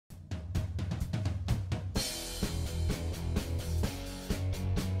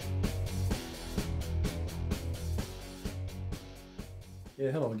Yeah,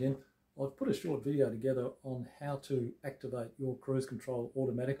 hello again. I've put a short video together on how to activate your cruise control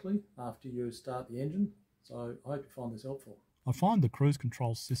automatically after you start the engine. So I hope you find this helpful. I find the cruise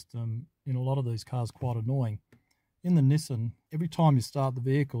control system in a lot of these cars quite annoying. In the Nissan, every time you start the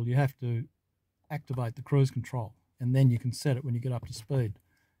vehicle, you have to activate the cruise control and then you can set it when you get up to speed.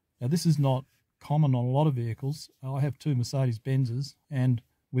 Now this is not common on a lot of vehicles. I have two Mercedes-Benzes, and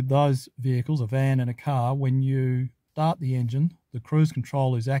with those vehicles, a van and a car, when you start the engine, the cruise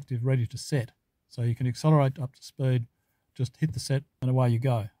control is active, ready to set. So you can accelerate up to speed, just hit the set and away you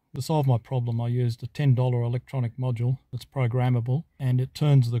go. To solve my problem, I used a $10 electronic module that's programmable, and it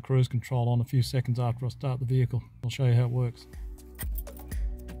turns the cruise control on a few seconds after I start the vehicle. I'll show you how it works.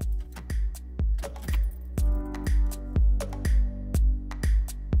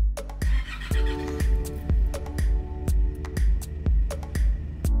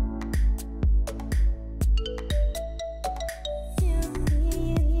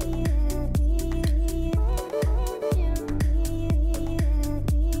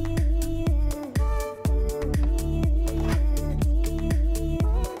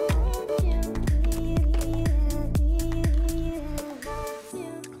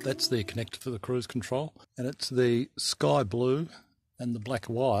 That's the connector for the cruise control, and it's the sky blue and the black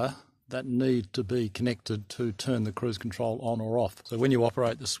wire that need to be connected to turn the cruise control on or off. So when you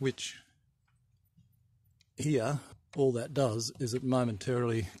operate the switch here, all that does is it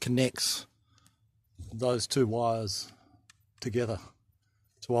momentarily connects those two wires together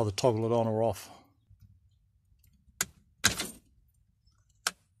to either toggle it on or off.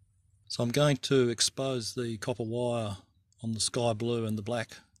 So I'm going to expose the copper wire on the sky blue and the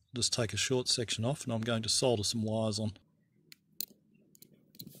black. Just take a short section off, and I'm going to solder some wires on.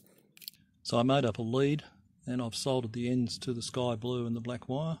 So I made up a lead and I've soldered the ends to the sky blue and the black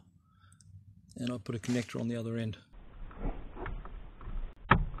wire, and I put a connector on the other end.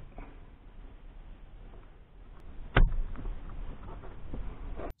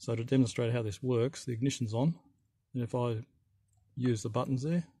 So to demonstrate how this works, the ignition's on, and if I use the buttons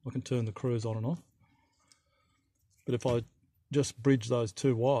there, I can turn the cruise on and off. But if I just bridge those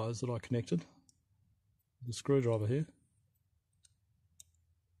two wires that I connected with the screwdriver here,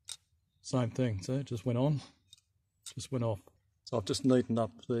 same thing. So it just went on, just went off. So I've just neatened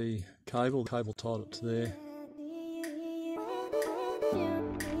up the cable tied it to there.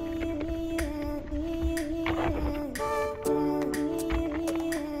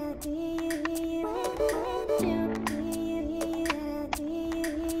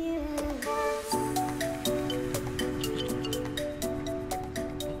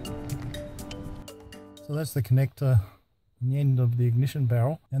 So that's the connector on the end of the ignition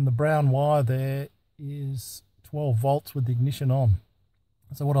barrel, and the brown wire there is 12 volts with the ignition on.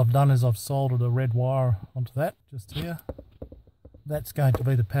 So what I've done is I've soldered a red wire onto that just here. That's going to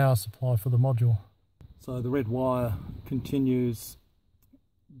be the power supply for the module. So the red wire continues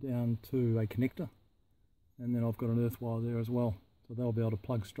down to a connector, and then I've got an earth wire there as well, so they'll be able to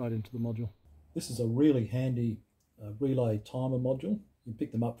plug straight into the module. This is a really handy relay timer module. You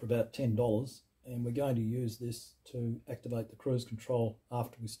pick them up for about $10. And we're going to use this to activate the cruise control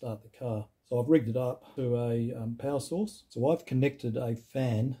after we start the car. So I've rigged it up to a power source. So I've connected a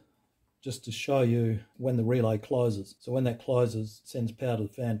fan just to show you when the relay closes. So when that closes, it sends power to the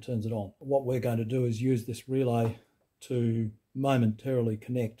fan, turns it on. What we're going to do is use this relay to momentarily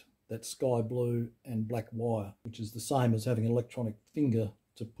connect that sky blue and black wire, which is the same as having an electronic finger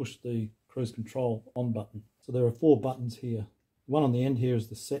to push the cruise control on button. So there are 4 buttons here. One on the end here is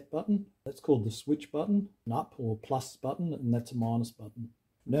the set button. That's called the switch button, an up or plus button, and that's a minus button.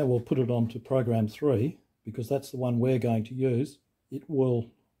 Now we'll put it onto program 3 because that's the one we're going to use. It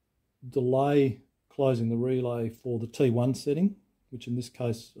will delay closing the relay for the T1 setting, which in this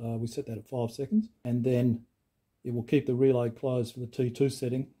case we set that at 5 seconds, and then it will keep the relay closed for the T2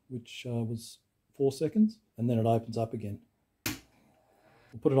 setting, which was 4 seconds, and then it opens up again.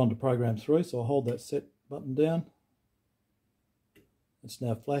 We'll put it onto program 3, so I'll hold that set button down. It's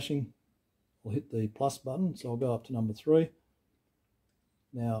now flashing. I'll hit the plus button, so I'll go up to number 3.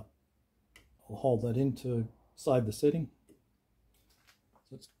 Now I'll hold that in to save the setting.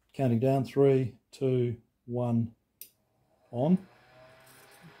 So it's counting down: 3, 2, 1, on,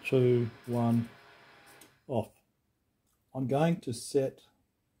 2, 1, off. I'm going to set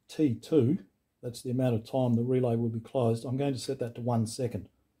T2, that's the amount of time the relay will be closed. I'm going to set that to 1 second,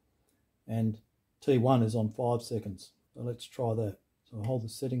 and T1 is on 5 seconds. So let's try that. So I'll hold the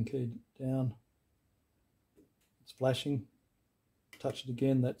setting key down, it's flashing, touch it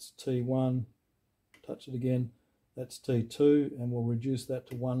again, that's T1, touch it again, that's T2, and we'll reduce that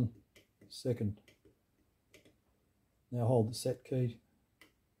to 1 second. Now hold the set key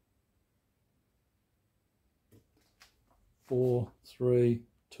 4, 3,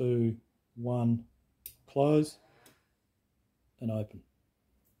 2, 1, close and open.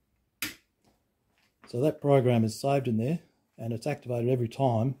 So that program is saved in there and it's activated every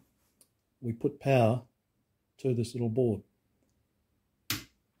time we put power to this little board.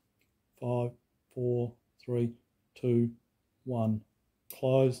 5, 4, 3, 2, 1,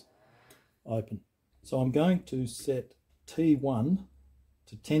 close, open. So I'm going to set T1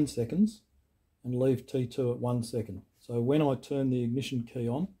 to 10 seconds and leave T2 at 1 second. So when I turn the ignition key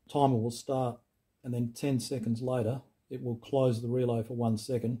on, the timer will start, and then 10 seconds later it will close the relay for 1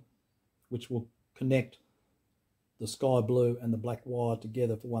 second, which will connect the sky blue and the black wire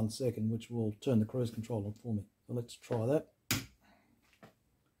together for 1 second, which will turn the cruise control on for me. So let's try that.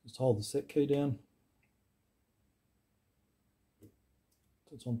 Just hold the set key down. So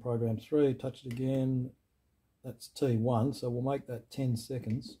it's on program 3, touch it again. That's T1, so we'll make that 10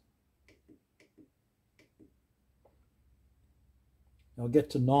 seconds. I'll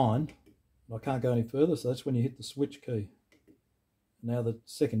get to 9, I can't go any further, so that's when you hit the switch key. Now the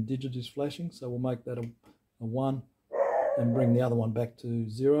second digit is flashing, so we'll make that a 1 and bring the other one back to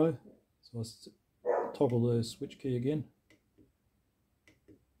 0. So I'll toggle the switch key again.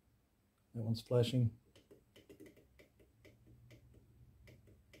 That one's flashing.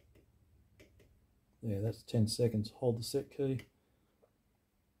 Yeah, that's 10 seconds. Hold the set key.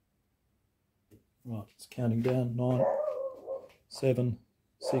 Right, it's counting down. 9, 7,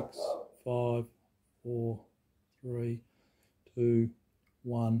 6, 5, 4, 3, 2,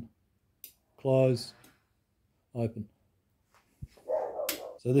 1, close, open.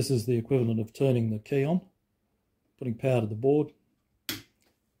 So this is the equivalent of turning the key on, putting power to the board.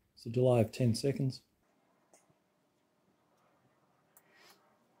 It's a delay of 10 seconds.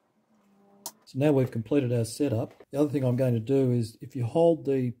 So now we've completed our setup. The other thing I'm going to do is, if you hold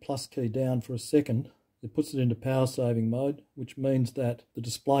the plus key down for a second, it puts it into power saving mode, which means that the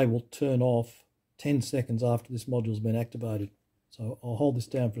display will turn off 10 seconds after this module's been activated. So I'll hold this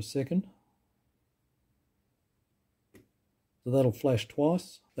down for a second. So that'll flash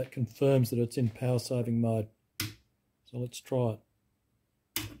twice. That confirms that it's in power saving mode. So let's try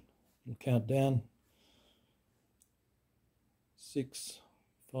it. We'll count down. 6,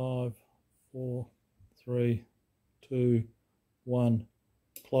 5, 4, 3, 2, 1,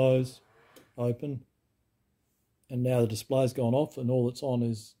 close, open. And now the display's gone off and all that's on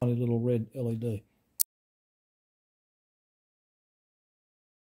is a little red LED.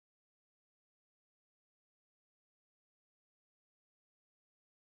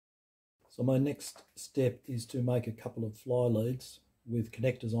 So my next step is to make a couple of fly leads with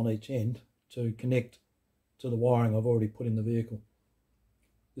connectors on each end to connect to the wiring I've already put in the vehicle.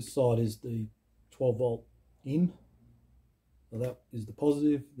 This side is the 12 volt in, so that is the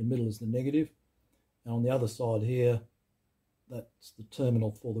positive, the middle is the negative, and on the other side here, that's the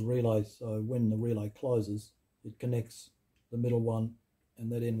terminal for the relay, so when the relay closes, it connects the middle one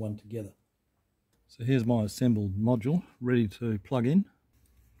and that end one together. So here's my assembled module ready to plug in.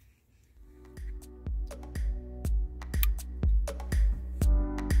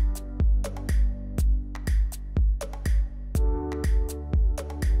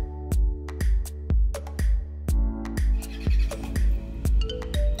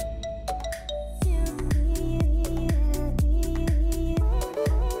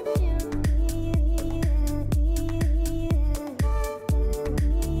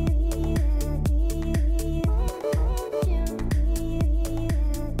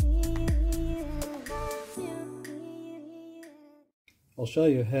 I'll show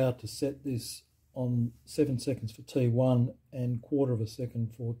you how to set this on 7 seconds for T1 and 1/4 of a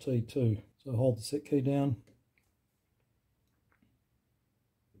second for T2. So hold the set key down.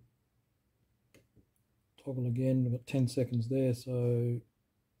 Toggle again, we've got 10 seconds there, so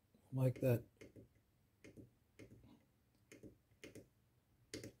make that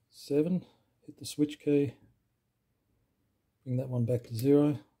 7. Hit the switch key, bring that one back to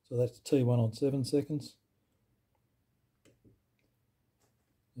 0. So that's T1 on 7 seconds.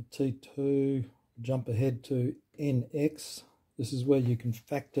 T2, jump ahead to NX. This is where you can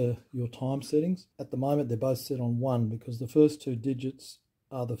factor your time settings. At the moment they're both set on 1 because the first 2 digits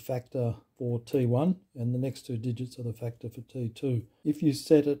are the factor for T1 and the next 2 digits are the factor for T2. If you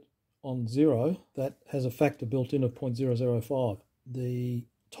set it on 0, that has a factor built in of 0.005. The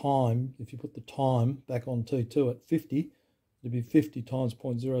time, if you put the time back on T2 at 50, it'd be 50 times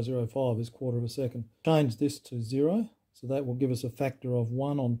 0.005 is 1/4 of a second. Change this to 0. So that will give us a factor of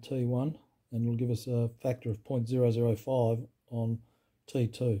 1 on T1 and it'll give us a factor of 0.005 on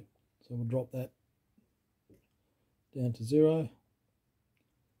T2. So we'll drop that down to 0.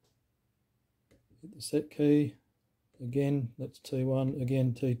 Hit the set key, again, that's T1,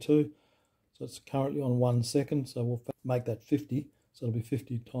 again T2. So it's currently on 1 second, so we'll make that 50. So it'll be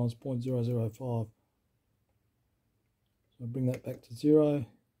 50 times 0.005. So I'll bring that back to 0.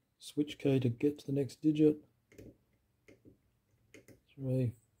 Switch key to get to the next digit.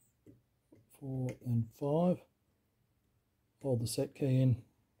 3, 4 and 5. Hold the set key in.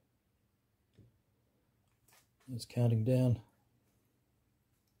 It's counting down.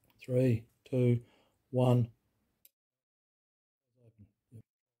 3, 2, 1.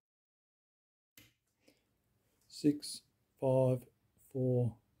 6, 5,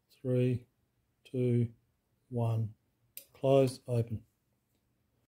 4, 3, 2, 1. Close, open.